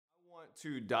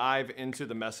to dive into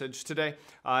the message today.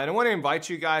 And I want to invite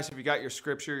you guys, if you got your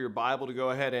scripture, your Bible, to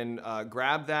go ahead and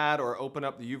grab that or open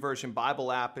up the YouVersion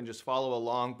Bible app and just follow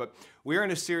along. But we are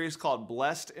in a series called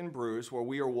Blessed and Bruised, where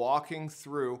we are walking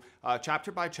through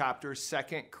chapter by chapter 2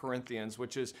 Corinthians,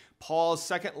 which is Paul's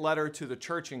second letter to the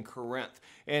church in Corinth.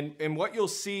 And what you'll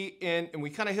see and we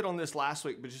kind of hit on this last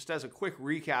week, but just as a quick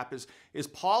recap, is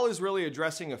Paul is really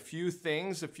addressing a few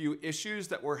things, a few issues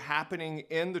that were happening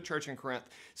in the church in Corinth.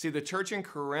 See, the church in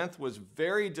Corinth was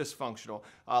very dysfunctional,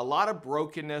 a lot of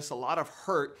brokenness, a lot of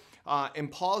hurt,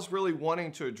 and Paul's really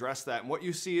wanting to address that. And what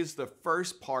you see is the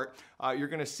first part. You're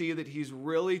going to see that he's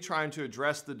really trying to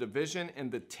address the division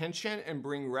and the tension and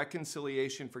bring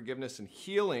reconciliation, forgiveness, and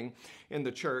healing in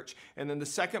the church. And then the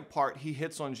second part, he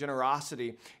hits on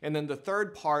generosity. And then the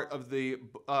third part of the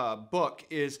book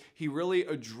is he really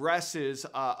addresses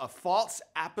a false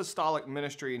apostolic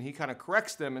ministry, and he kind of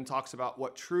corrects them and talks about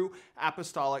what true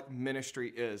apostolic ministry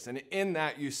is. And in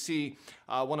that, you see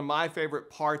one of my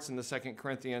favorite parts in the 2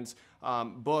 Corinthians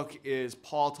book is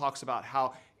Paul talks about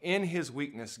how in his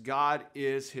weakness, God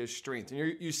is his strength.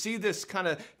 And you see this kind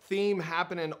of theme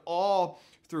happening all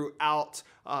throughout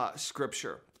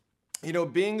Scripture. You know,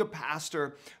 being a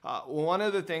pastor, one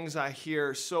of the things I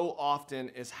hear so often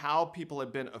is how people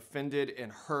have been offended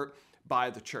and hurt by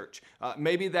the church.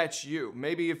 Maybe that's you.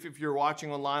 Maybe if you're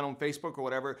watching online on Facebook or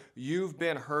whatever, you've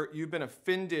been hurt, you've been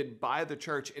offended by the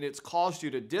church, and it's caused you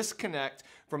to disconnect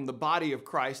from the body of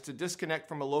Christ, to disconnect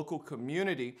from a local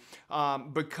community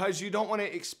because you don't want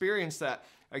to experience that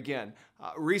again.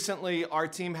 Recently, our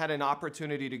team had an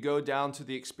opportunity to go down to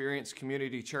the Experience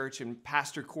Community Church, and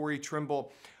Pastor Corey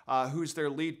Trimble, who's their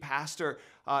lead pastor,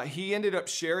 he ended up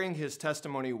sharing his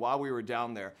testimony while we were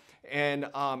down there. And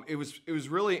it was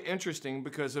really interesting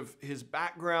because of his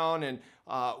background and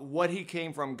what he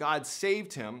came from. God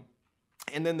saved him.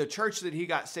 And then the church that he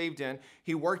got saved in,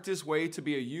 he worked his way to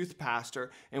be a youth pastor.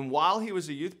 And while he was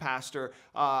a youth pastor,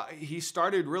 he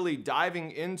started really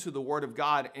diving into the Word of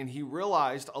God. And he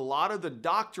realized a lot of the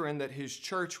doctrine that his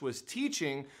church was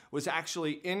teaching was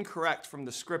actually incorrect from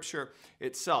the Scripture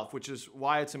itself, which is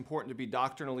why it's important to be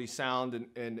doctrinally sound.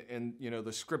 And you know,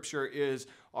 the Scripture is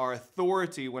our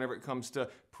authority whenever it comes to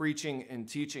preaching and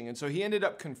teaching. And so he ended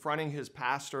up confronting his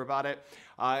pastor about it.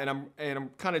 And I'm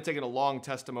kind of taking a long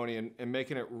testimony and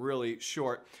making it really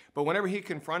short. But whenever he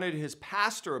confronted his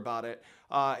pastor about it,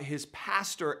 his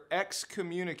pastor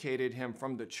excommunicated him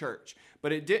from the church.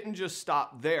 But it didn't just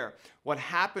stop there. What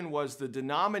happened was the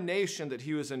denomination that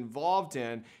he was involved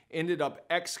in ended up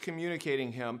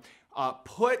excommunicating him,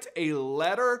 put a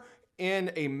letter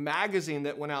in a magazine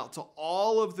that went out to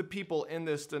all of the people in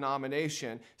this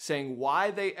denomination saying why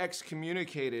they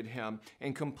excommunicated him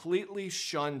and completely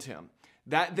shunned him.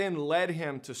 That then led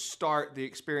him to start the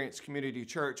Experience Community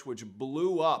Church, which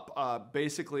blew up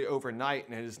basically overnight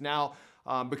and has now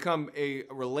become a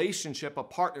relationship, a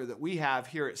partner that we have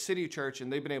here at City Church,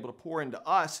 and they've been able to pour into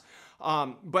us.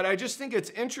 But I just think it's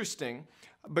interesting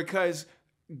because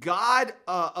God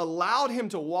allowed him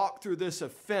to walk through this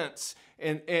offense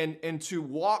and to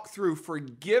walk through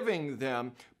forgiving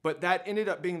them, but that ended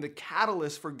up being the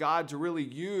catalyst for God to really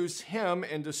use him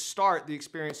and to start the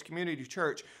Experience Community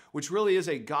Church, which really is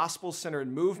a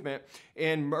gospel-centered movement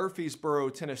in Murfreesboro,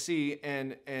 Tennessee,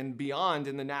 and beyond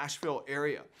in the Nashville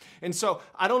area. And so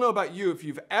I don't know about you, if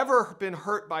you've ever been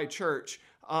hurt by church,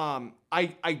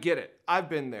 I get it. I've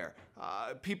been there.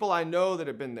 People I know that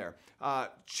have been there.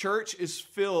 Church is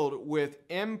filled with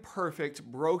imperfect,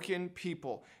 broken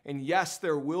people. And yes,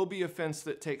 there will be offense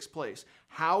that takes place.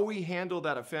 How we handle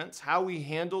that offense, how we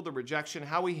handle the rejection,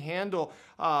 how we handle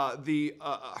the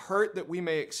hurt that we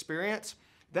may experience,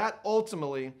 that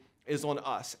ultimately is on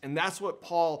us. And that's what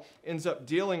Paul ends up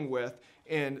dealing with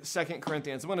in 2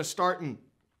 Corinthians. I'm going to start in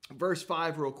verse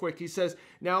 5 real quick. He says,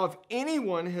 "Now if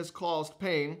anyone has caused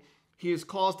pain, he has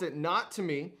caused it not to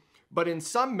me, but in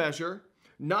some measure,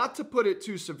 not to put it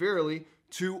too severely,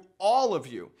 to all of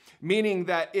you." Meaning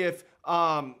that if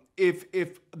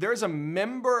there's a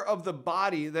member of the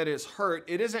body that is hurt,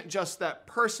 it isn't just that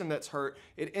person that's hurt,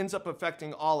 it ends up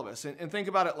affecting all of us. And think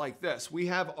about it like this. We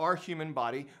have our human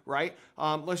body, right?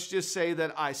 Let's just say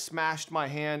that I smashed my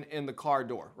hand in the car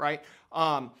door, right?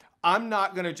 I'm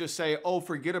not going to just say, oh,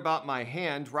 forget about my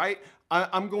hand, right?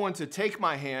 I'm going to take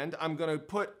my hand, I'm going to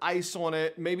put ice on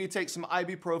it, maybe take some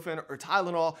ibuprofen or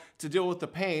Tylenol to deal with the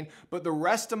pain, but the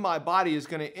rest of my body is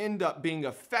going to end up being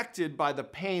affected by the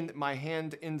pain that my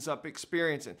hand ends up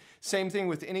experiencing. Same thing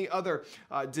with any other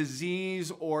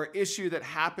disease or issue that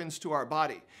happens to our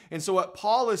body. And so what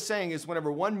Paul is saying is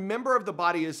whenever one member of the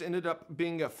body has ended up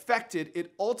being affected,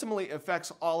 it ultimately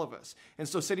affects all of us. And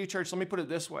so City Church, let me put it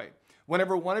this way.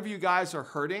 Whenever one of you guys are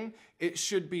hurting, it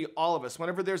should be all of us.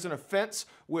 Whenever there's an offense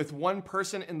with one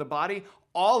person in the body,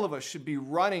 all of us should be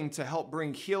running to help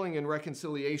bring healing and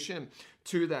reconciliation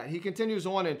to that. He continues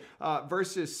on in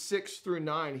verses 6 through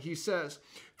 9. He says,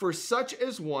 "For such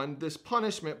as one, this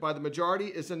punishment by the majority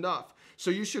is enough. So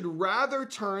you should rather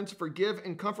turn to forgive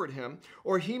and comfort him,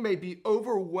 or he may be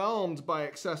overwhelmed by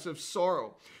excessive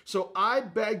sorrow. So I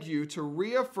beg you to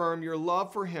reaffirm your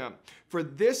love for him. For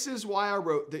this is why I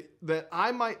wrote, that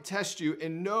I might test you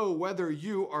and know whether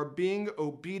you are being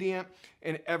obedient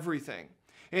in everything."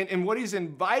 And what he's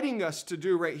inviting us to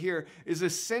do right here is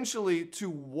essentially to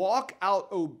walk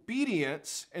out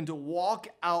obedience and to walk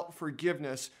out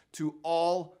forgiveness to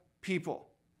all people.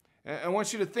 And I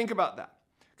want you to think about that.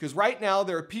 Because right now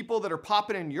there are people that are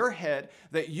popping in your head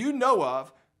that you know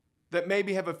of that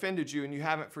maybe have offended you and you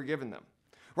haven't forgiven them.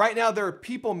 Right now there are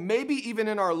people, maybe even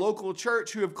in our local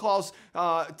church, who have caused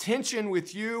tension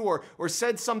with you or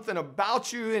said something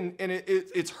about you and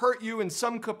it's hurt you in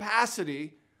some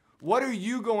capacity. What are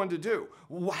you going to do?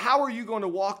 How are you going to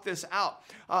walk this out?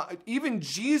 Even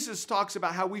Jesus talks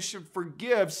about how we should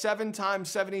forgive 7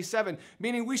 times 77,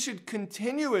 meaning we should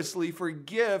continuously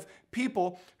forgive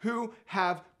people who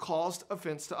have caused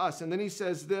offense to us. And then he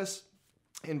says this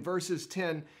in verses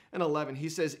 10 and 11. He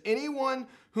says, "Anyone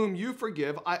whom you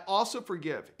forgive, I also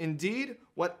forgive. Indeed,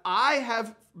 what I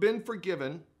have been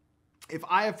forgiven, if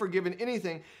I have forgiven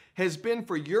anything, has been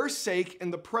for your sake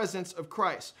in the presence of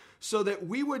Christ, so that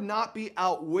we would not be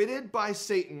outwitted by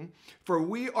Satan, for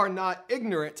we are not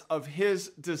ignorant of his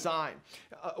design."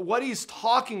 What he's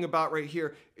talking about right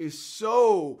here is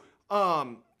so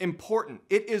important.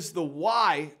 It is the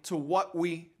why to what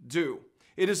we do.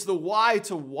 It is the why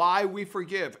to why we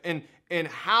forgive and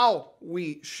how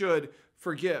we should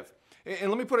forgive. And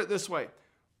let me put it this way.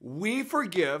 We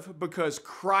forgive because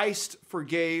Christ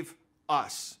forgave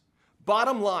us.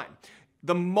 Bottom line,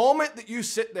 the moment that you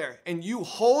sit there and you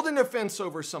hold an offense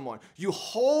over someone, you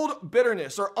hold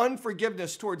bitterness or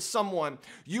unforgiveness towards someone,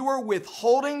 you are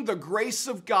withholding the grace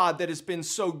of God that has been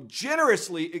so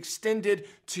generously extended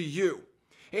to you.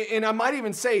 And I might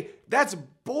even say that's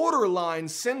borderline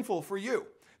sinful for you.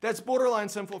 That's borderline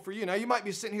sinful for you. Now, you might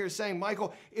be sitting here saying,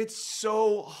 "Michael, it's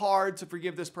so hard to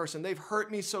forgive this person. They've hurt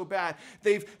me so bad.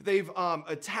 They've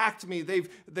attacked me. They've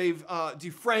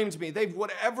defamed me. They've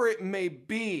whatever it may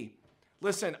be."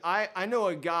 Listen, I know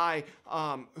a guy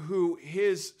who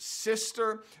his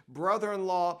sister,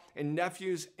 brother-in-law, and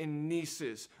nephews and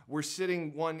nieces were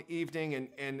sitting one evening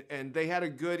and they had a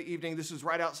good evening. This was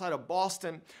right outside of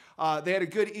Boston. They had a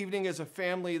good evening as a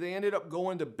family. They ended up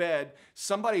going to bed.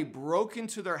 Somebody broke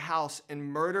into their house and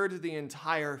murdered the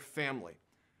entire family.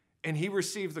 And he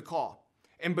received the call.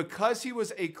 And because he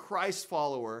was a Christ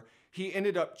follower, he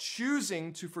ended up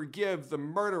choosing to forgive the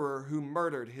murderer who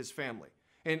murdered his family.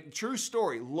 And true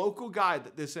story, local guy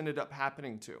that this ended up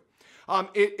happening to.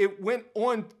 It went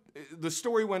on. The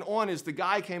story went on as the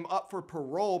guy came up for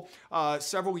parole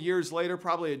several years later,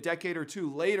 probably a decade or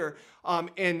two later.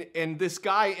 And this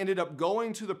guy ended up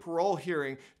going to the parole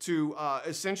hearing to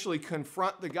essentially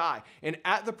confront the guy. And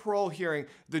at the parole hearing,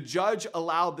 the judge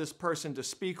allowed this person to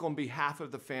speak on behalf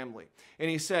of the family. And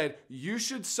he said, "You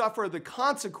should suffer the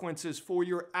consequences for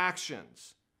your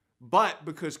actions. But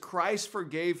because Christ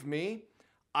forgave me,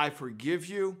 I forgive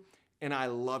you and I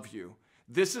love you."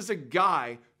 This is a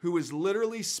guy who is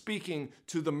literally speaking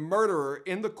to the murderer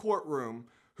in the courtroom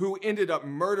who ended up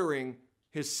murdering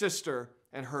his sister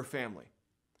and her family.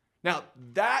 Now,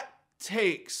 that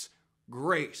takes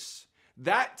grace.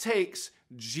 That takes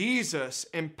Jesus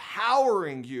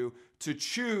empowering you to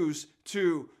choose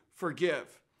to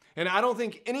forgive. And I don't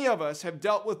think any of us have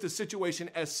dealt with the situation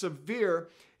as severe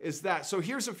as that. So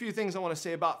here's a few things I want to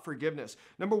say about forgiveness.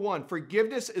 Number one,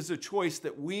 forgiveness is a choice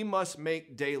that we must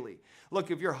make daily.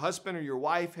 Look, if your husband or your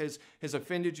wife has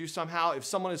offended you somehow, if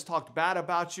someone has talked bad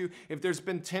about you, if there's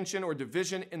been tension or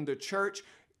division in the church,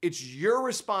 it's your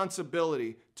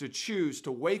responsibility to choose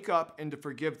to wake up and to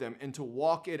forgive them and to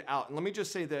walk it out. And let me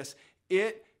just say this,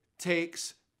 it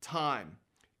takes time.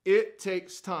 It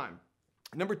takes time.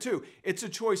 Number two, it's a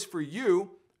choice for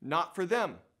you, not for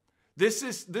them.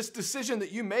 This decision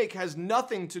that you make has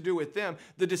nothing to do with them.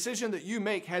 The decision that you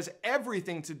make has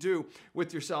everything to do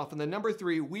with yourself. And then number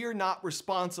three, we are not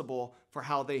responsible for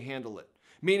how they handle it.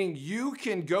 Meaning you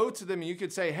can go to them and you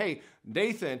could say, "Hey,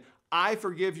 Nathan, I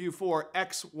forgive you for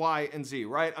X, Y, and Z,"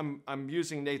 right? I'm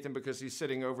using Nathan because he's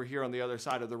sitting over here on the other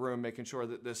side of the room, making sure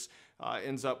that this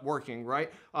ends up working,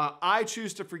 right? I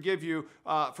choose to forgive you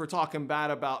for talking bad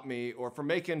about me or for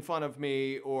making fun of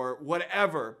me or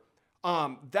whatever.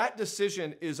 That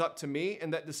decision is up to me,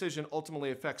 and that decision ultimately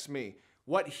affects me.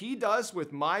 What he does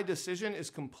with my decision is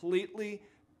completely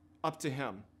up to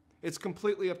him. It's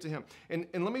completely up to him. And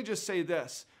let me just say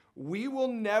this. We will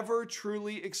never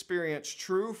truly experience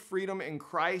true freedom in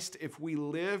Christ if we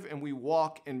live and we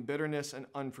walk in bitterness and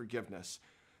unforgiveness.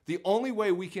 The only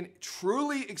way we can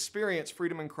truly experience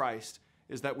freedom in Christ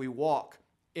is that we walk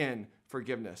in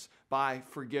forgiveness by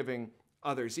forgiving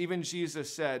others. Even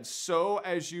Jesus said, "So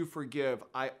as you forgive,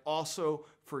 I also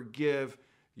forgive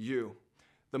you."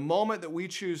 The moment that we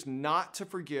choose not to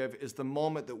forgive is the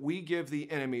moment that we give the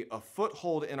enemy a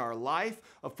foothold in our life,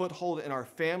 a foothold in our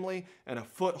family, and a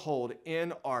foothold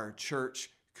in our church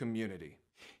community.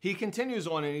 He continues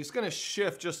on, and he's going to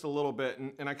shift just a little bit,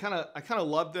 and I kind of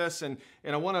love this, and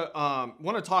I want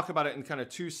to talk about it in kind of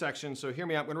two sections. So hear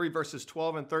me out. I'm going to read verses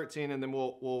 12 and 13, and then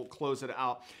we'll close it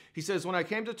out. He says, "When I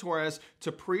came to Torres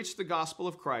to preach the gospel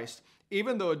of Christ,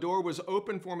 even though a door was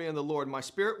open for me in the Lord, my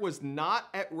spirit was not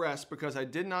at rest because I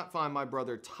did not find my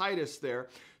brother Titus there.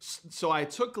 So I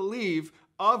took leave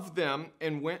of them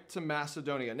and went to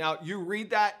Macedonia." Now, you read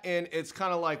that and it's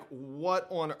kind of like, what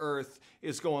on earth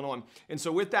is going on? And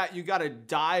so with that, you got to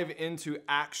dive into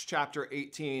Acts chapter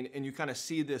 18, and you kind of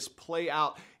see this play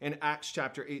out in Acts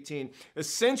chapter 18.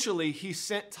 Essentially, he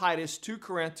sent Titus to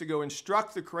Corinth to go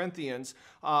instruct the Corinthians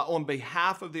on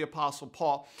behalf of the Apostle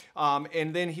Paul.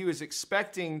 And then he was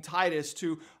expecting Titus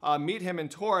to meet him in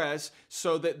Torres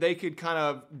so that they could kind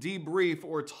of debrief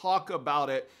or talk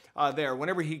about it there.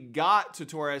 Whenever he got to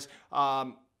Torres,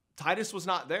 Titus was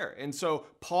not there. And so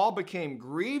Paul became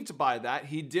grieved by that.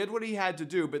 He did what he had to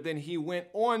do, but then he went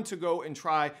on to go and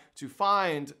try to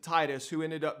find Titus, who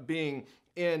ended up being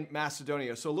in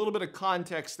Macedonia. So a little bit of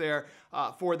context there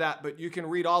for that, but you can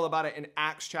read all about it in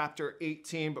Acts chapter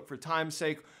 18. But for time's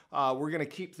sake, we're going to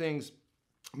keep things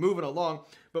moving along.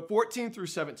 But 14 through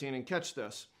 17, and catch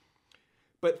this.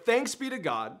 "But thanks be to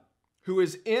God, who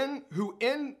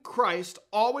in Christ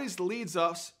always leads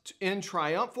us in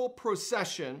triumphal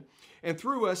procession, and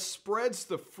through us spreads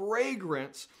the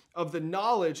fragrance of the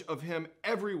knowledge of him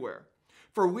everywhere.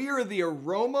 For we are the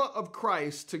aroma of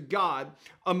Christ to God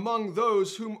among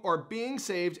those whom are being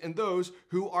saved and those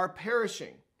who are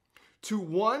perishing. To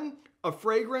one, a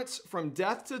fragrance from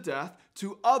death to death,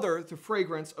 to other, the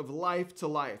fragrance of life to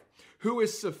life. Who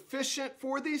is sufficient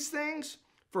for these things?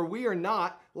 For we are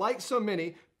not, like so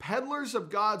many, peddlers of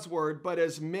God's word, but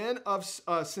as men of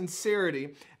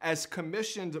sincerity, as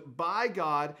commissioned by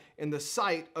God in the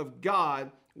sight of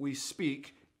God, we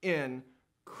speak in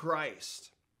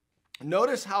Christ."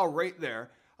 Notice how right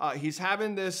there, he's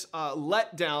having this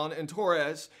letdown in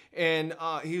Torres, and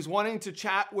he's wanting to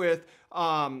chat with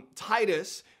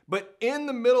Titus, but in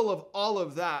the middle of all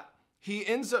of that, he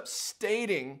ends up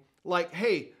stating like,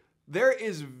 hey, there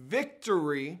is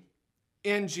victory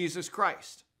in Jesus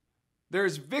Christ.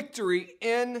 There's victory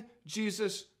in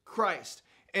Jesus Christ.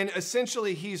 And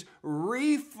essentially, he's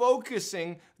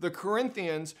refocusing the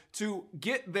Corinthians to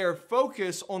get their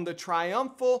focus on the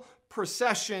triumphal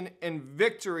procession and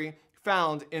victory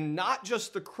found in not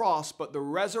just the cross, but the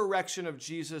resurrection of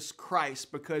Jesus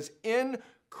Christ. Because in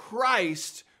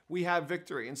Christ, we have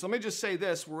victory. And so let me just say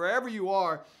this, wherever you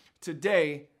are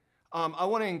today, I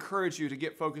want to encourage you to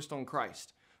get focused on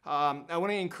Christ. I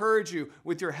want to encourage you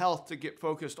with your health to get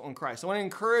focused on Christ. I want to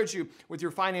encourage you with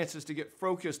your finances to get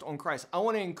focused on Christ. I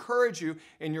want to encourage you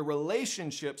in your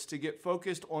relationships to get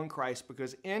focused on Christ,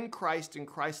 because in Christ and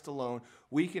Christ alone,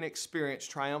 we can experience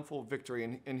triumphal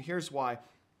victory. And here's why.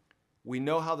 We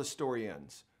know how the story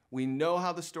ends. We know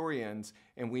how the story ends,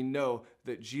 and we know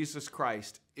that Jesus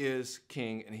Christ is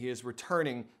King, and he is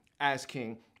returning as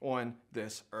King on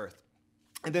this earth.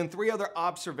 And then three other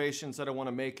observations that I want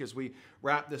to make as we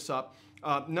wrap this up.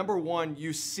 Number one,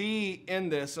 you see in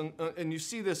this, and you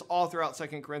see this all throughout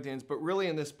 2 Corinthians, but really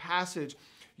in this passage,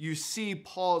 you see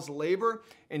Paul's labor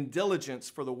and diligence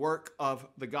for the work of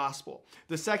the gospel.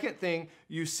 The second thing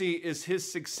you see is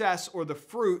his success or the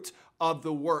fruit of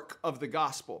the work of the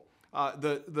gospel.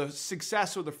 The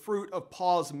success or the fruit of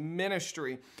Paul's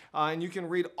ministry. And you can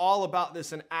read all about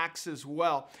this in Acts as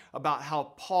well, about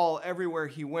how Paul, everywhere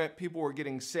he went, people were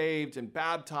getting saved and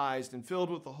baptized and filled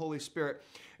with the Holy Spirit.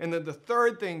 And then the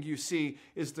third thing you see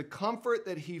is the comfort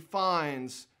that he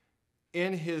finds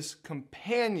in his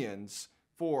companions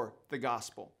for the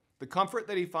gospel. The comfort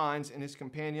that he finds in his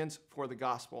companions for the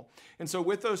gospel. And so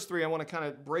with those three, I want to kind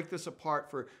of break this apart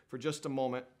for just a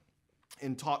moment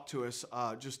and talk to us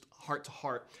just heart to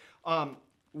heart.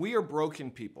 We are broken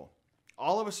people.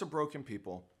 All of us are broken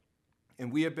people,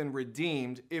 and we have been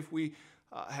redeemed if we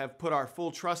have put our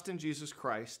full trust in Jesus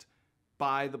Christ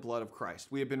by the blood of Christ.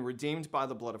 We have been redeemed by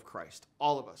the blood of Christ,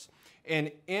 all of us.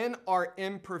 And in our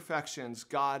imperfections,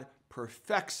 God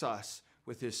perfects us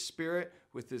with his Spirit,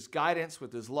 with his guidance,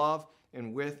 with his love,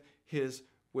 and with his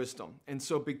wisdom. And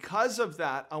so because of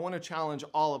that, I want to challenge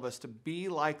all of us to be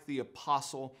like the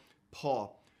Apostle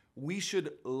Paul. We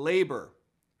should labor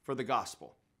for the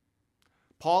gospel.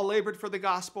 Paul labored for the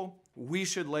gospel. We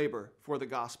should labor for the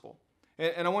gospel.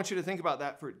 And I want you to think about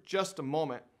that for just a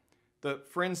moment. The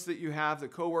friends that you have, the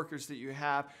coworkers that you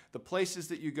have, the places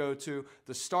that you go to,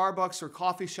 the Starbucks or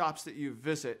coffee shops that you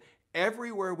visit,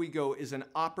 everywhere we go is an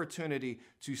opportunity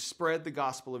to spread the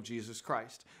gospel of Jesus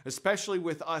Christ. Especially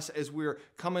with us as we're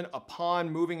coming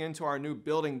upon moving into our new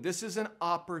building, this is an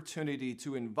opportunity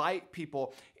to invite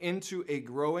people into a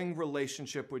growing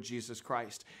relationship with Jesus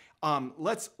Christ.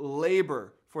 Let's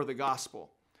labor for the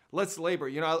gospel. Let's labor.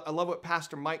 You know, I love what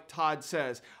Pastor Mike Todd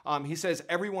says. He says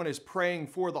everyone is praying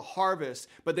for the harvest,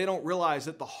 but they don't realize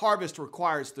that the harvest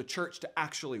requires the church to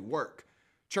actually work.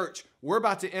 Church, we're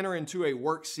about to enter into a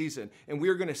work season, and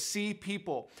we're going to see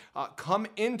people come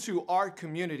into our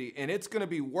community, and it's going to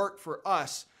be work for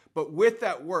us, but with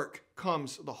that work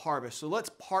comes the harvest. So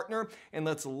let's partner and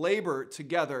let's labor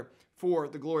together for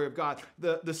the glory of God.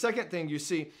 The second thing you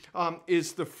see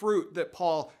is the fruit that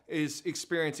Paul is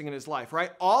experiencing in his life,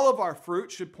 right? All of our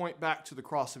fruit should point back to the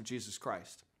cross of Jesus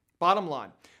Christ. Bottom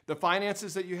line, the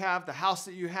finances that you have, the house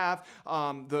that you have,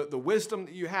 the wisdom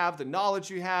that you have, the knowledge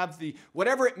you have,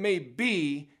 whatever it may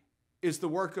be, is the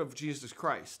work of Jesus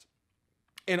Christ.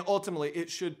 And ultimately, it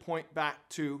should point back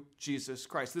to Jesus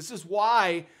Christ. This is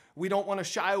why we don't want to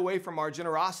shy away from our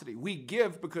generosity. We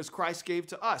give because Christ gave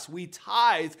to us. We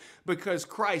tithe because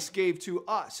Christ gave to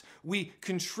us. We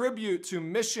contribute to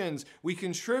missions. We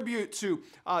contribute to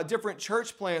different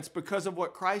church plants because of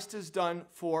what Christ has done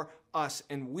for us.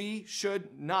 And we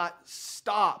should not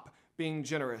stop being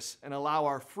generous and allow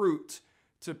our fruit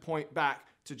to point back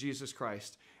to Jesus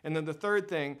Christ. And then the third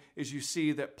thing is you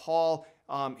see that Paul,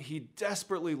 he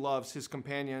desperately loves his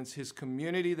companions, his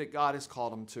community that God has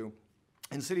called him to.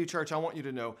 And City Church, I want you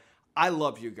to know, I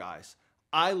love you guys.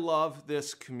 I love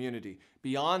this community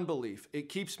beyond belief. It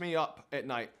keeps me up at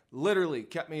night. Literally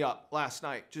kept me up last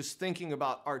night just thinking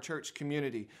about our church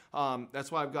community.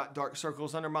 That's why I've got dark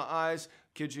circles under my eyes.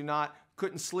 Kid you not,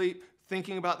 couldn't sleep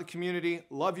thinking about the community.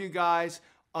 Love you guys.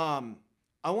 I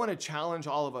want to challenge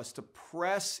all of us to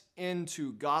press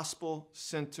into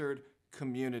gospel-centered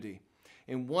community.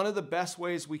 And one of the best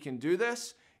ways we can do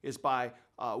this is by,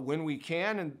 when we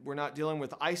can, and we're not dealing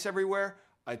with ice everywhere,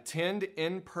 attend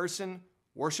in-person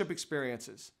worship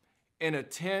experiences and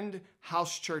attend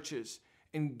house churches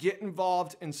and get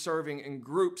involved in serving in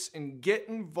groups and get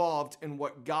involved in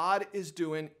what God is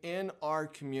doing in our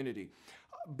community.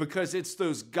 Because it's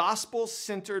those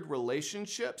gospel-centered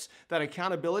relationships, that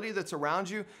accountability that's around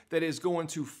you, that is going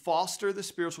to foster the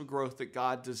spiritual growth that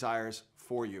God desires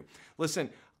for you.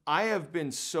 Listen, I have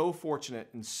been so fortunate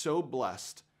and so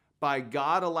blessed by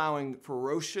God allowing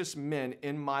ferocious men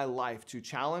in my life to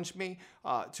challenge me,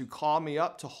 to call me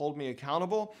up, to hold me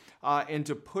accountable, and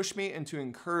to push me and to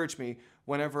encourage me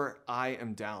whenever I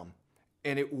am down.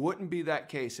 And it wouldn't be that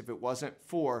case if it wasn't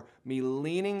for me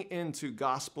leaning into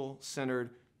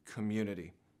gospel-centered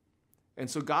community. And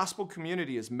so gospel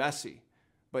community is messy,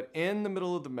 but in the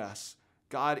middle of the mess,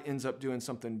 God ends up doing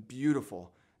something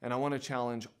beautiful. And I want to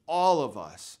challenge all of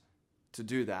us to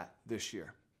do that this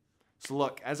year. So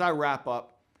look, as I wrap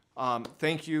up,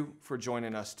 thank you for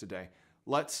joining us today.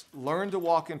 Let's learn to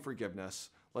walk in forgiveness.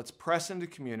 Let's press into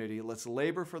community. Let's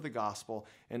labor for the gospel.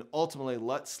 And ultimately,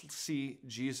 let's see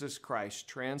Jesus Christ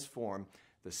transform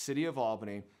the city of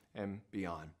Albany and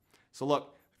beyond. So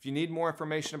look, if you need more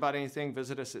information about anything,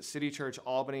 visit us at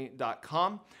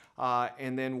citychurchalbany.com.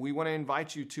 And then we want to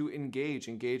invite you to engage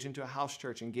into a house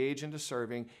church, engage into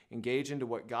serving, engage into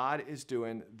what God is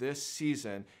doing this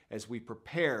season as we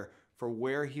prepare for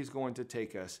where he's going to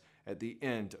take us at the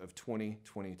end of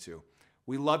 2022.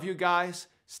 We love you guys.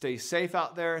 Stay safe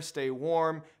out there. Stay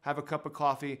warm. Have a cup of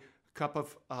coffee, a cup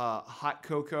of hot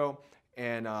cocoa,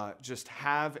 and just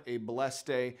have a blessed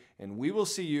day. And we will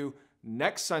see you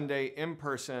next Sunday in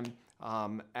person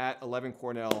at 11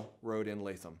 Cornell Road in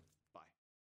Latham.